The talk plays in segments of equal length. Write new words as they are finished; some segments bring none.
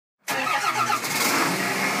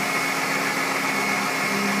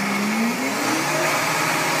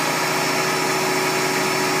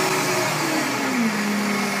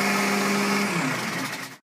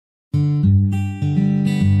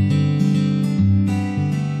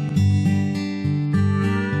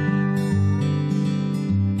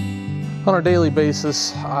On a daily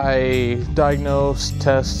basis, I diagnose,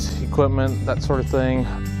 test equipment, that sort of thing.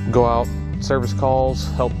 Go out, service calls,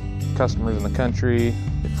 help customers in the country.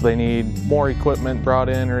 If they need more equipment brought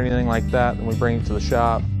in or anything like that, then we bring it to the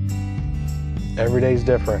shop. Every day's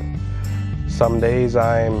different. Some days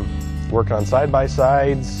I'm working on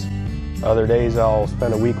side-by-sides. Other days I'll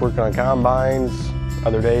spend a week working on combines.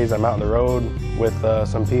 Other days I'm out on the road with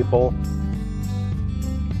some people.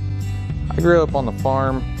 I grew up on the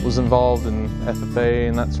farm, was involved in FFA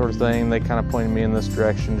and that sort of thing. They kind of pointed me in this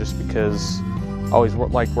direction just because I always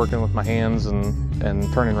liked working with my hands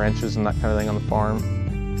and turning wrenches and that kind of thing on the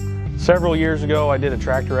farm. Several years ago I did a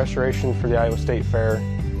tractor restoration for the Iowa State Fair.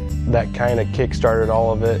 That kind of kick-started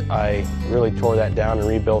all of it. I really tore that down and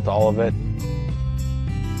rebuilt all of it.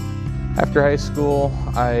 After high school,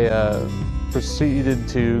 I proceeded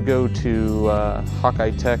to go to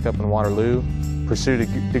Hawkeye Tech up in Waterloo, pursued a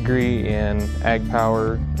degree in ag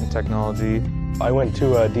power and technology. I went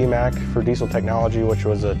to a DMAC for diesel technology, which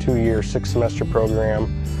was a 2-year, 6-semester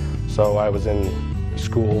program. So I was in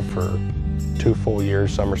school for 2 full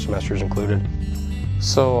years, summer semesters included.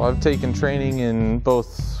 So I've taken training in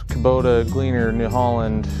both Kubota, Gleaner, New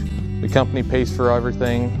Holland. The company pays for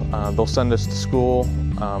everything. They'll send us to school.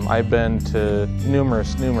 I've been to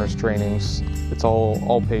numerous trainings. It's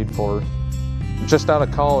all paid for. Just out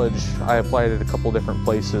of college, I applied at a couple different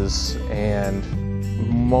places, and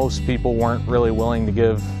most people weren't really willing to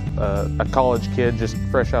give a college kid just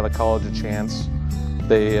fresh out of college a chance.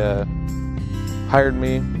 They hired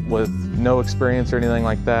me with no experience or anything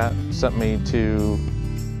like that, sent me to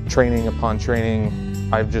training upon training.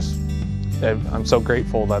 I'm so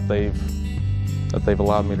grateful that they've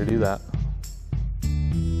allowed me to do that.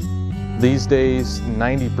 These days,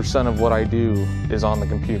 90% of what I do is on the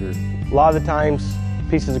computer. A lot of the times,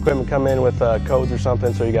 pieces of equipment come in with codes or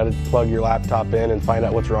something, so you got to plug your laptop in and find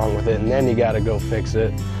out what's wrong with it, and then you got to go fix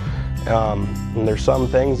it. And there's some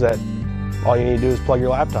things that all you need to do is plug your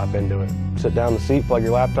laptop into it. Sit down in the seat, plug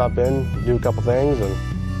your laptop in, do a couple things,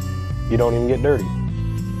 and you don't even get dirty.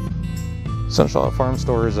 Central Iowa Farm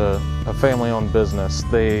Store is a family-owned business.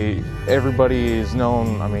 Everybody is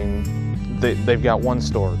known. I mean, they've got one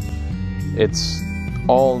store. It's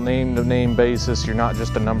all name-to-name basis. You're not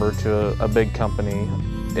just a number to a big company.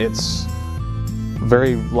 It's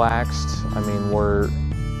very laxed. I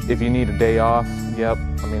mean, if you need a day off, yep.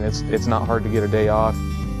 I mean, it's not hard to get a day off.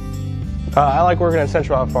 I like working at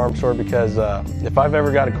Central Iowa Farm Store because if I've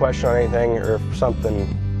ever got a question on anything, or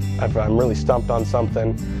if I'm really stumped on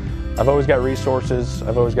something, I've always got resources,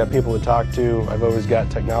 I've always got people to talk to, I've always got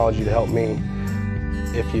technology to help me.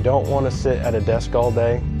 If you don't want to sit at a desk all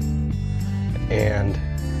day and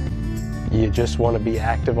you just want to be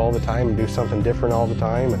active all the time and do something different all the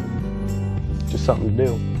time, and just something to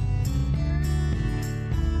do.